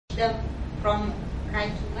the from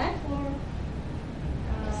right to left, or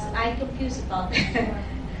I confused about that.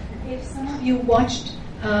 If some of you watched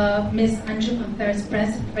Ms. Anjum Akhtar's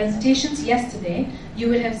presentations yesterday, you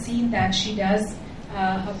would have seen that she does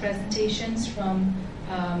her presentations from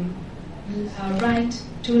right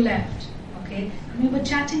to left. Okay, and we were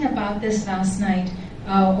chatting about this last night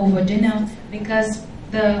over dinner, because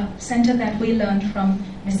the center that we learned from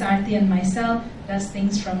Ms. Aarti and myself does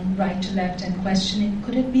things from right to left, and questioning,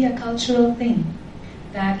 could it be a cultural thing?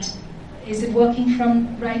 That is it working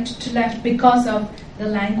from right to left because of the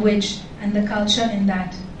language and the culture in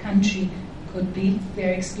that country? Could be.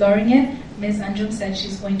 We're exploring it. Ms. Anjum said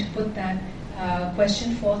she's going to put that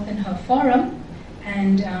question forth in her forum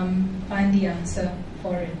and find the answer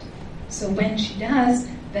for it. So when she does,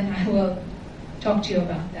 then I will talk to you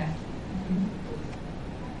about that.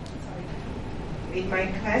 In my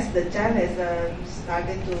class, the child has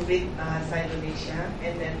started to read Sign Indonesia,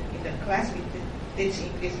 and then in the class we teach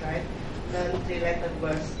English, right? Learn 3-letter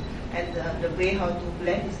words, and the way how to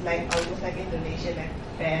blend is like almost like Indonesian, like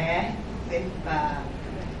bear and ba.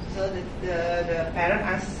 So the parent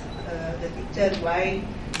asks the teacher why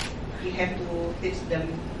we have to teach them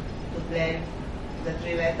to blend the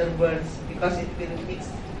 3-letter words, because it will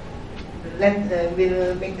mix,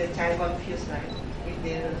 will make the child confused, right? If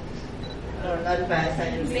they learn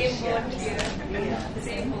Bahasa Indonesia. The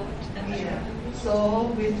same word. Yeah. So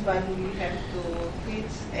which one we have to teach?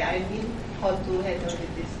 I mean, how to handle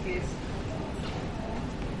with this case?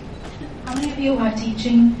 How many of you are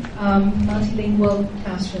teaching multilingual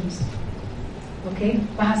classrooms? Okay.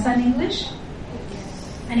 Bahasa in English?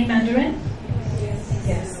 Any Mandarin?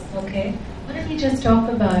 Yes. Okay. What if we just talk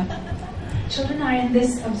about children are in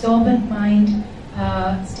this absorbent mind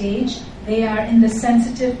stage. They are in the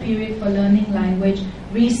sensitive period for learning language.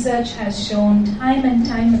 Research has shown time and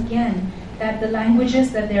time again that the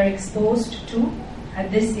languages that they're exposed to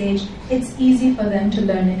at this age, it's easy for them to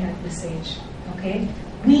learn it at this age. Okay?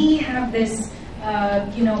 We have this,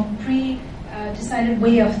 decided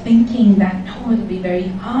way of thinking that, no, it'll be very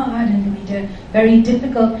hard and it'll be very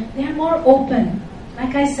difficult. They're more open.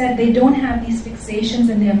 Like I said, they don't have these fixations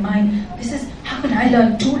in their mind. This is, how can I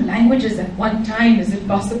learn 2 languages at one time? Is it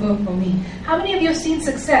possible for me? How many of you have seen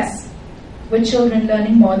success with children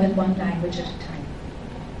learning more than 1 language at a time?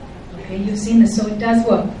 Okay, you've seen this, so it does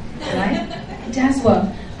work, right? It does work.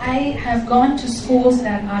 I have gone to schools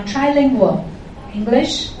that are trilingual,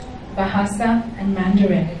 English, Bahasa, and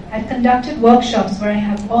Mandarin. I've conducted workshops where I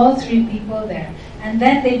have all 3 people there. And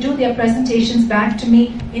then they do their presentations back to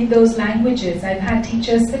me in those languages. I've had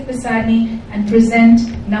teachers sit beside me and present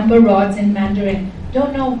number rods in Mandarin.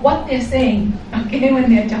 Don't know what they're saying, okay,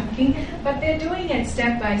 when they're talking, but they're doing it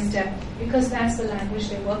step by step because that's the language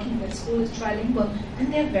they're working with. School is trilingual,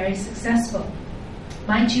 and they're very successful.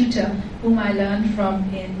 My tutor, whom I learned from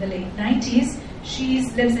in the late 90s, she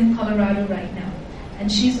lives in Colorado right now.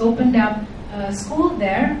 And she's opened up a school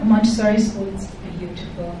there, a Montessori school. It's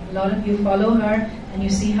beautiful. A lot of you follow her and you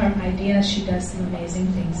see her ideas. She does some amazing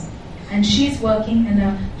things. And she's working,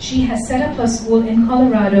 and she has set up her school in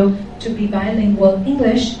Colorado to be bilingual,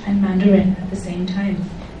 English and Mandarin at the same time.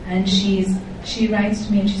 And she writes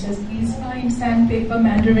to me and she says, please find sandpaper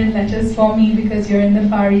Mandarin letters for me because you're in the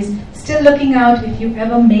Far East. Still looking out. If you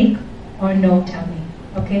ever make or no, tell me.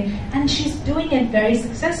 Okay? And she's doing it very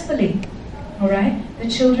successfully. Alright? The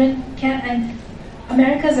children can, and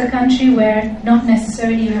America is a country where not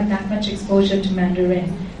necessarily you have that much exposure to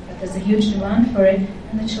Mandarin, but there's a huge demand for it,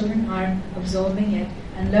 and the children are absorbing it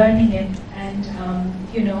and learning it and,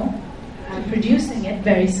 producing it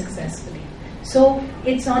very successfully. So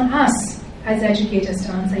it's on us as educators,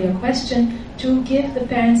 to answer your question, to give the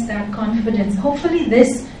parents that confidence. Hopefully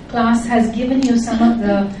this class has given you some of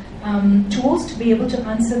the tools to be able to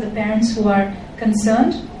answer the parents who are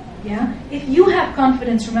concerned. Yeah? If you have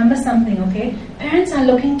confidence, remember something, okay? Parents are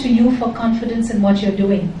looking to you for confidence in what you're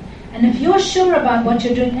doing. And if you're sure about what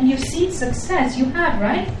you're doing and you've seen success, you have,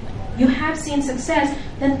 right? You have seen success,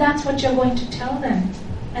 then that's what you're going to tell them.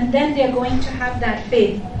 And then they're going to have that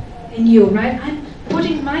faith in you, right? I'm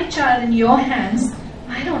putting my child in your hands.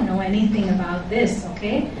 I don't know anything about this,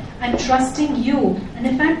 okay? I'm trusting you. And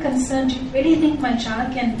if I'm concerned, you really think my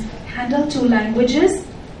child can handle 2 languages?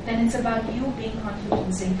 Then it's about you being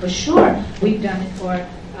confident, saying, for sure, we've done it for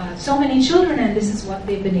so many children, and this is what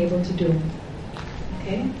they've been able to do.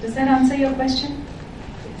 Okay? Does that answer your question?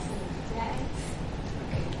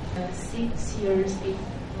 Yes. 6 years, 8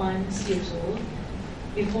 months, years old.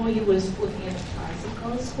 Before he was put in a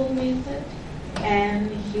classical school method, and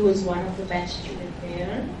he was one of the best students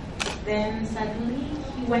there. Then suddenly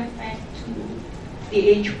he went back to the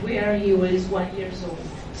age where he was 1 year old.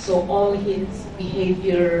 So all his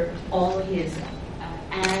behavior, all his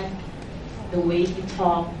act, the way he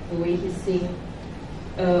talk, the way he sing,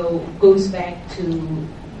 goes back to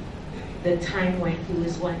the time when he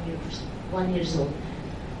was 1 year old.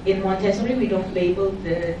 In Montessori, we don't label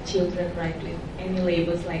the children right with any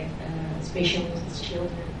labels like special needs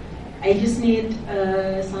children. I just need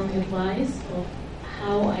some advice of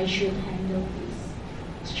how I should handle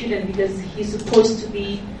this student, because he's supposed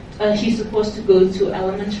to go to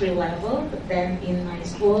elementary level, but then in my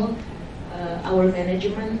school, our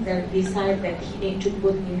management then decide that he need to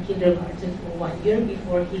put in kindergarten for 1 year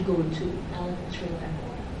before he go to elementary level.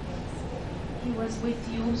 He was with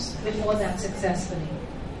you before that successfully?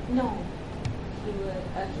 No, he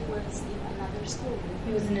was in another school.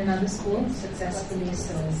 He was in another school successfully,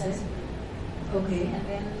 so is it? Okay. And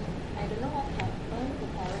then I don't know what happened. The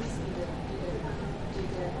parents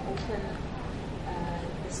didn't open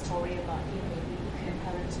the story about him. Maybe the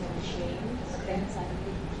parents were ashamed. But then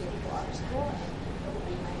suddenly he came to our school and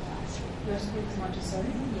in my classroom. Your school is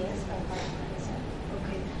Montessori? Yes, Montessori.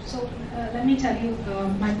 Okay. So let me tell you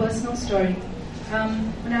my personal story.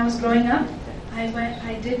 When I was growing up,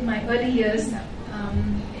 I did my early years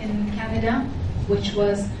in Canada, which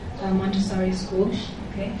was a Montessori school.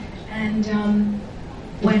 Okay. And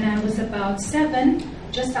when I was about 7,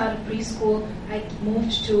 just out of preschool, I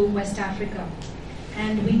moved to West Africa.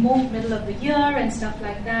 And we moved middle of the year and stuff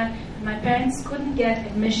like that. My parents couldn't get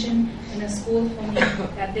admission in a school for me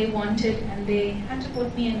that they wanted, and they had to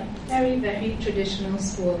put me in a very, very traditional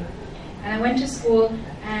school. And I went to school,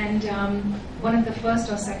 and one of the first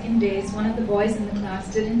or second days, one of the boys in the class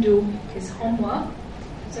didn't do his homework.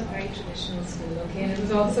 It's a very traditional school, okay? And it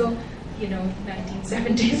was also,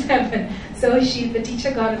 1977. So the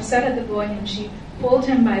teacher got upset at the boy, and she pulled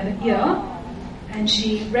him by the ear, and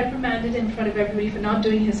she reprimanded him in front of everybody for not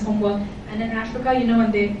doing his homework. And in Africa,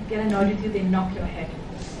 when they get annoyed with you, they knock your head.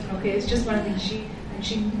 Okay, it's just one of the things.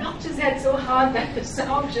 She knocked his head so hard that the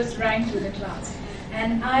sound just rang through the class.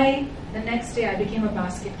 And the next day, I became a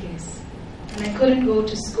basket case. And I couldn't go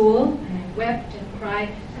to school, and I wept and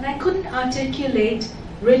cried, and I couldn't articulate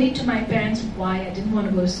really to my parents why I didn't want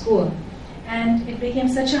to go to school. And it became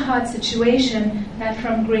such a hard situation that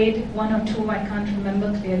from grade 1 or 2, I can't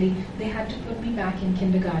remember clearly, they had to put me back in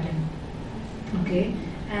kindergarten. Okay?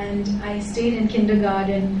 And I stayed in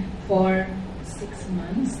kindergarten for 6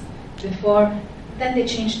 months before, then they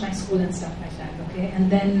changed my school and stuff like that, okay?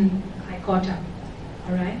 And then I caught up,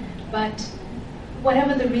 all right? But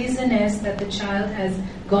whatever the reason is that the child has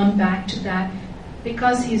gone back to that,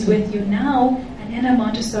 because he's with you now, and in a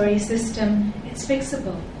Montessori system, it's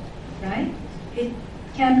fixable, right? It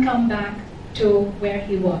can come back to where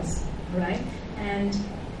he was, right? And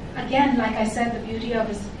again, like I said, the beauty of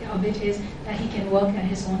it is that he can work at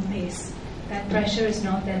his own pace. That pressure is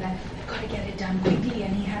not there that I've got to get it done quickly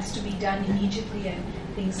and he has to be done immediately and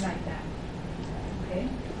things like that. Okay?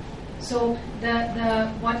 So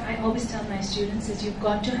what I always tell my students is you've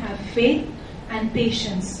got to have faith and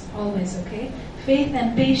patience always, okay? Faith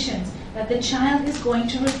and patience that the child is going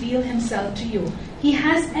to reveal himself to you.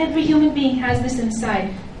 Every human being has this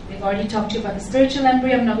inside. We've already talked to you about the spiritual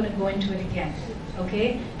embryo. I'm not going to go into it again.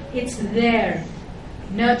 Okay? It's there.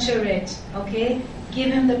 Nurture it. Okay?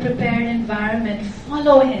 Give him the prepared environment.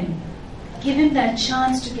 Follow him. Give him that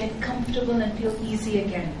chance to get comfortable and feel easy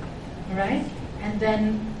again. Alright? And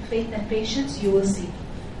then faith and patience, you will see.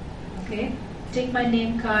 Okay? Take my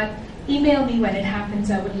name card. Email me when it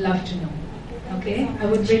happens. I would love to know. Okay? I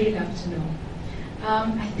would really love to know.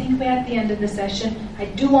 I think we're at the end of the session. I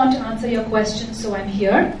do want to answer your questions, so I'm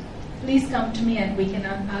here. Please come to me and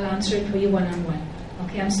I'll answer it for you one-on-one.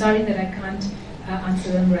 Okay? I'm sorry that I can't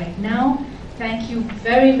answer them right now. Thank you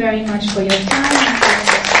very, very much for your time and for your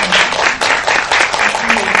attention.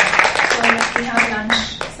 So we have lunch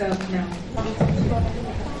served now.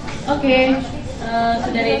 Okay,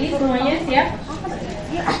 sudah ready semuanya? Siap?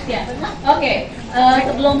 Ya, oke.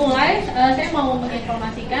 Sebelum mulai, saya mau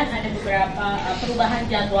menginformasikan ada beberapa perubahan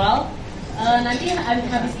jadwal. Nanti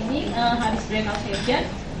habis ini, habis breakout session,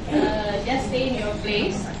 just stay in your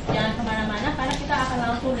place, jangan kemana-mana karena kita akan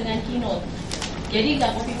langsung dengan keynote. Jadi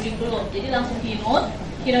nggak coffee break dulu, jadi langsung keynote.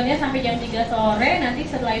 Keynote-nya sampai jam 3 sore, nanti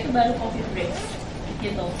setelah itu baru coffee break,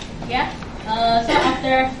 gitu, ya. So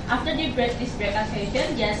after this breakout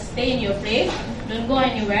session, just stay in your place, don't go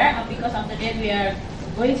anywhere because after that we are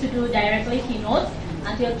going to do directly keynote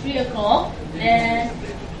until 3 o'clock. Then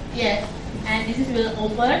yes, and this is will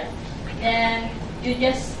open. Then you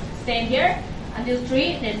just stay here until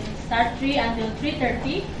 3. Then start 3 until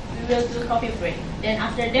 3:30. We will do coffee break. Then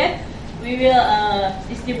after that we will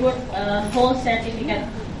distribute whole certificate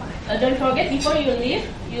don't forget before you leave,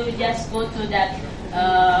 you just go to that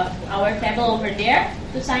our table over there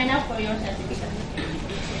to sign up for your certificate.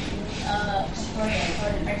 For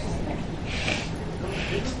the participant.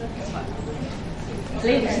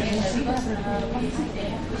 Later, because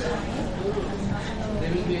They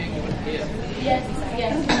will be here. yes.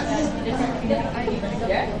 The certificate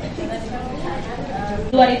there.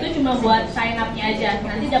 Luar itu cuma buat sign up-nya aja.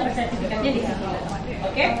 Nanti dapat sertifikatnya di situ.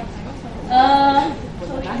 Oke?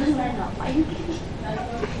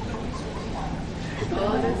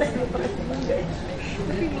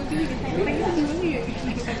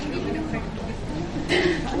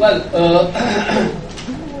 Well,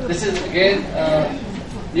 this is again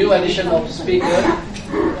new addition of speaker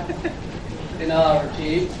in our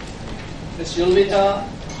team. Miss Yulmita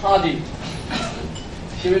Hadi.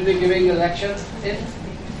 She will be giving a lecture in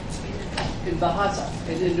Bahasa,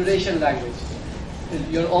 in Indonesian language, in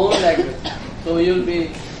your own language. So you'll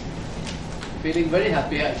be feeling very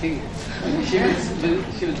happy, I think. She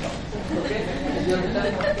will talk. Okay?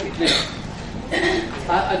 Please.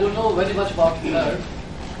 I don't know very much about her,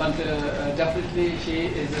 but definitely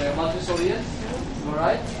she is a Montessorian. All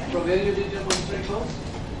right. From where you did your Montessori course?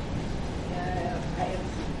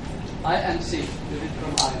 IMC. You did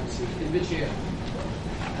from IMC. In which year?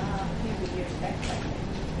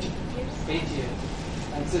 8 years.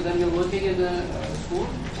 And so then you're working in a school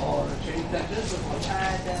or training centers or what?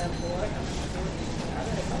 The board of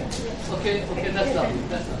Okay, that's lovely.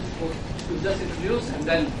 That's lovely. So you just introduce and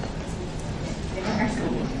then. Terima kasih.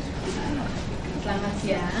 Selamat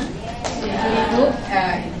siang. Ibu-ibu,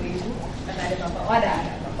 ada bapak, ada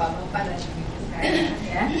bapak dan ibu sekalian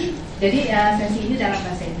ya. Jadi sesi ini dalam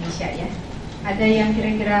bahasa Indonesia ya. Ada yang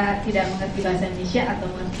kira-kira tidak mengerti bahasa Indonesia atau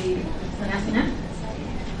mengerti setengah-setengah?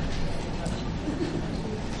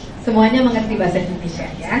 Semuanya mengerti bahasa Indonesia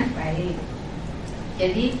ya. Baik.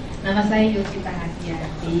 Jadi nama saya Yulmita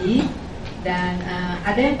Hadiati dan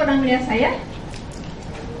ada yang pernah melihat saya?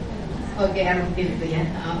 Oke, mungkin itu ya.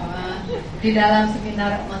 Di dalam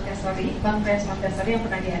seminar Montessori, konferensi Montessori yang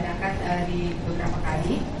pernah diadakan di beberapa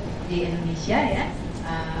kali di Indonesia ya,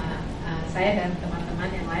 saya dan teman-teman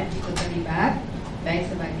yang lain ikut terlibat,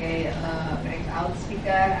 baik sebagai breakout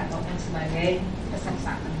speaker ataupun sebagai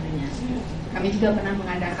peserta tentunya. Kami juga pernah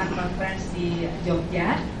mengadakan konferensi di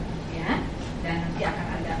Jogja, ya, dan nanti akan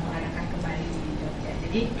ada mengadakan kembali di Jogja.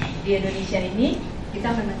 Jadi di Indonesia ini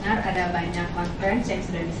kita mendengar ada banyak konferensi yang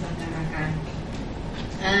sudah diselenggarakan.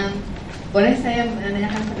 Boleh saya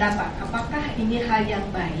menanyakan pendapat, apakah ini hal yang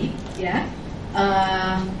baik, ya?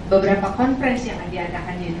 Beberapa konferensi yang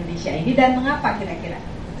diadakan di Indonesia ini dan mengapa kira-kira?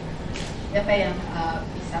 Siapa yang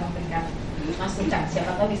bisa memberikan masukan?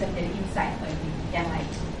 Siapa tahu bisa menjadi insight bagi yang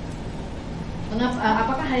lain.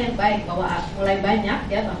 Apakah hal yang baik bahwa mulai banyak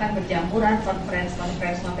ya bahkan berjamuran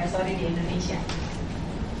konferensi Montessori di Indonesia?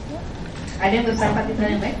 Ada yang berpendapat itu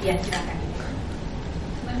hal yang baik? Ya, silakan.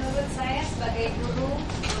 Menurut saya sebagai guru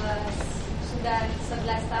sudah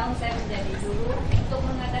 11 tahun saya menjadi guru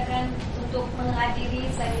untuk menghadiri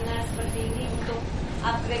seminar seperti ini untuk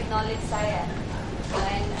upgrade knowledge saya.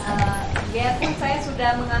 Dan biarpun saya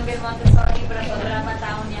sudah mengambil Montessori beberapa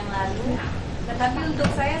tahun yang lalu, tetapi untuk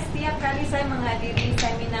saya setiap kali saya menghadiri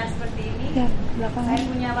seminar seperti ini, saya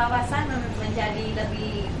punya wawasan menjadi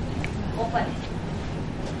lebih open.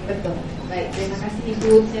 Betul. Baik, terima kasih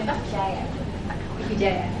Ibu siapa? Jaya. Ibu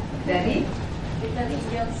Jaya dari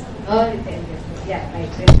Intelligence. Oh, Intelligence. Ya, baik,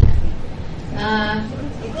 terima kasih.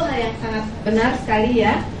 Itu hal yang sangat benar sekali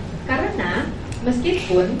ya, karena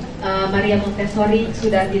meskipun Maria Montessori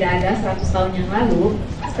sudah tidak ada 100 tahun yang lalu,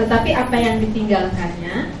 tetapi apa yang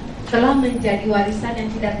ditinggalkannya telah menjadi warisan yang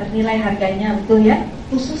tidak ternilai harganya, betul ya,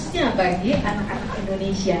 khususnya bagi anak-anak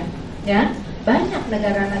Indonesia ya. Banyak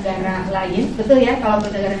negara-negara lain, betul ya, kalau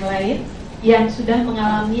negara lain yang sudah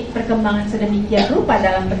mengalami perkembangan sedemikian rupa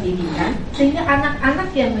dalam pendidikan, sehingga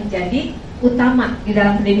anak-anak yang menjadi utama di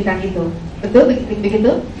dalam pendidikan itu, betul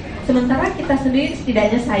begitu. Sementara kita sendiri,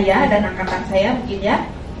 setidaknya saya dan angkatan saya mungkin ya,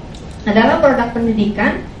 adalah produk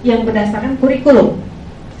pendidikan yang berdasarkan kurikulum.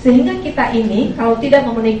 Sehingga kita ini kalau tidak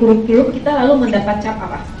memenuhi kurikulum, kita lalu mendapat cap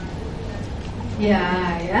apa?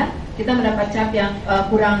 Ya, kita mendapat cap yang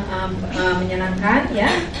kurang menyenangkan ya.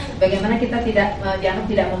 Bagaimana kita dianggap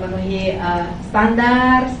tidak memenuhi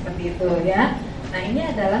standar seperti itu ya. Nah, ini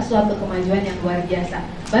adalah suatu kemajuan yang luar biasa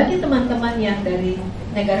bagi teman-teman yang dari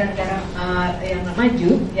negara-negara yang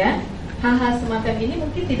maju ya. Hal-hal semacam ini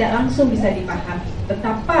mungkin tidak langsung bisa dipahami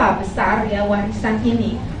betapa besar ya warisan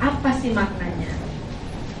ini, apa sih maknanya.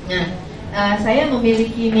 Nah, saya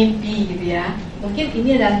memiliki mimpi gitu ya. Mungkin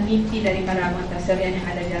ini adalah mimpi dari para Montessorian yang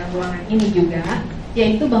ada di dalam ruangan ini juga,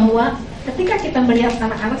 yaitu bahwa ketika kita melihat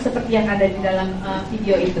anak-anak seperti yang ada di dalam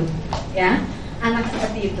video itu, ya, anak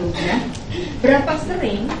seperti itu, ya, berapa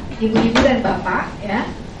sering ibu-ibu dan bapak, ya,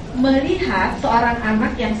 melihat seorang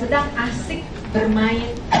anak yang sedang asik bermain,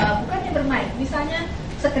 bukannya bermain, misalnya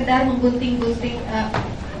sekedar menggunting-gunting,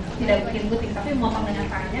 tidak bikin gunting, tapi memotong dengan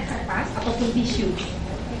tangannya kertas ataupun tisu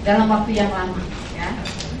dalam waktu yang lama, ya.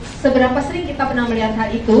 Seberapa sering kita pernah melihat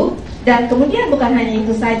hal itu? Dan kemudian bukan hanya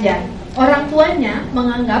itu saja, orang tuanya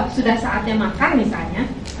menganggap sudah saatnya makan misalnya,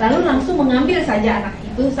 lalu langsung mengambil saja anak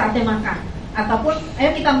itu saatnya makan, ataupun ayo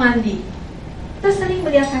kita mandi. Kita sering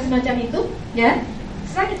melihat hal semacam itu, ya.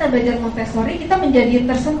 Setelah kita belajar Montessori, kita menjadi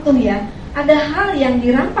tersentuh, ya. Ada hal yang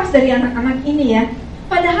dirampas dari anak-anak ini, ya.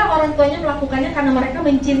 Padahal orang tuanya melakukannya karena mereka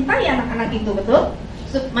mencintai anak-anak itu, betul?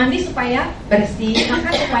 Mandi supaya bersih,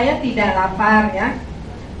 makan supaya tidak lapar, ya.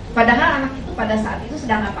 Padahal anak itu pada saat itu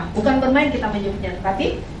sedang apa? Bukan bermain kita menyebutnya,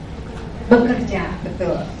 tapi bekerja,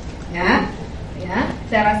 betul. Ya, ya.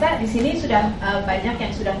 Saya rasa di sini sudah banyak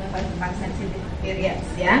yang sudah mengetahui tentang sensitive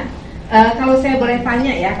periods, ya. Kalau saya boleh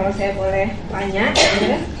tanya, ya,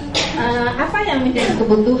 ya, apa yang menjadi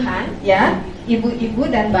kebutuhan, ya,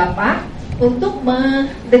 ibu-ibu dan bapak untuk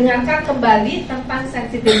mendengarkan kembali tentang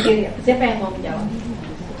sensitive period? Siapa yang mau menjawab?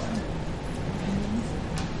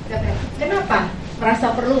 Kenapa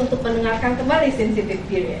merasa perlu untuk mendengarkan kembali sensitive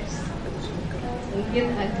periods?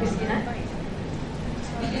 Mungkin Christina?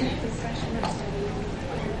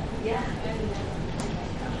 Ya.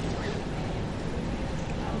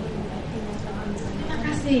 Terima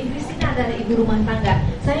kasih. Christina adalah ibu rumah tangga.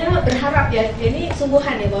 Saya berharap, ya, ini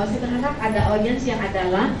sungguhan, ya, bahwa saya berharap ada audiens yang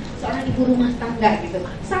adalah seorang ibu rumah tangga gitu.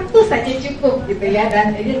 Satu saja cukup gitu, ya,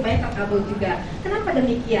 dan ini rupanya terkabul juga. Kenapa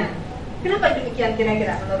demikian? Kenapa demikian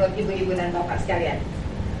kira-kira menurut ibu-ibu dan bapak sekalian?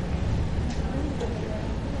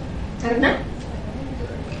 Karena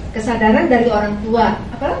kesadaran dari orang tua,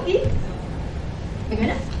 apalagi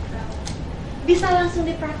bagaimana? Bisa langsung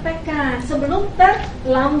dipraktekkan sebelum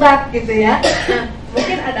terlambat gitu, ya. Nah,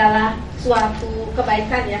 mungkin adalah suatu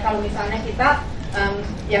kebaikan, ya, kalau misalnya kita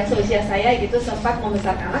yang seusia saya gitu sempat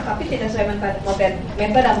membesarkan anak tapi tidak sesuai metode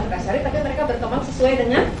Montessori, tapi mereka berkembang sesuai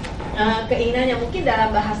dengan keinginan yang mungkin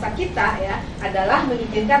dalam bahasa kita, ya, adalah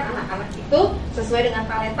mengizinkan anak-anak itu sesuai dengan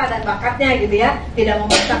talenta dan bakatnya gitu, ya. Tidak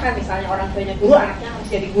memaksakan, misalnya orang tuanya guru, anaknya harus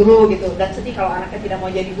jadi guru gitu. Dan sedih kalau anaknya tidak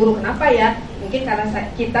mau jadi guru. Kenapa, ya? Mungkin karena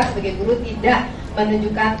kita sebagai guru tidak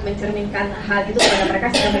mencerminkan hal itu kepada mereka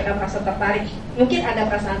sehingga mereka merasa tertarik. Mungkin ada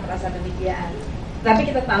perasaan-perasaan demikian. Tapi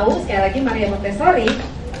kita tahu, sekali lagi, Maria Montessori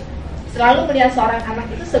selalu melihat seorang anak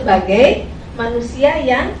itu sebagai manusia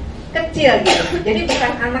yang kecil gitu. Jadi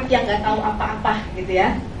bukan anak yang nggak tahu apa-apa gitu,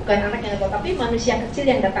 ya. Bukan anak yang nggak tahu, tapi manusia kecil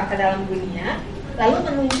yang datang ke dalam dunia lalu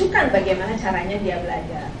menunjukkan bagaimana caranya dia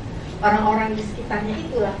belajar. Orang-orang di sekitarnya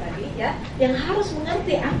itulah tadi, ya, yang harus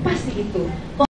mengerti apa sih itu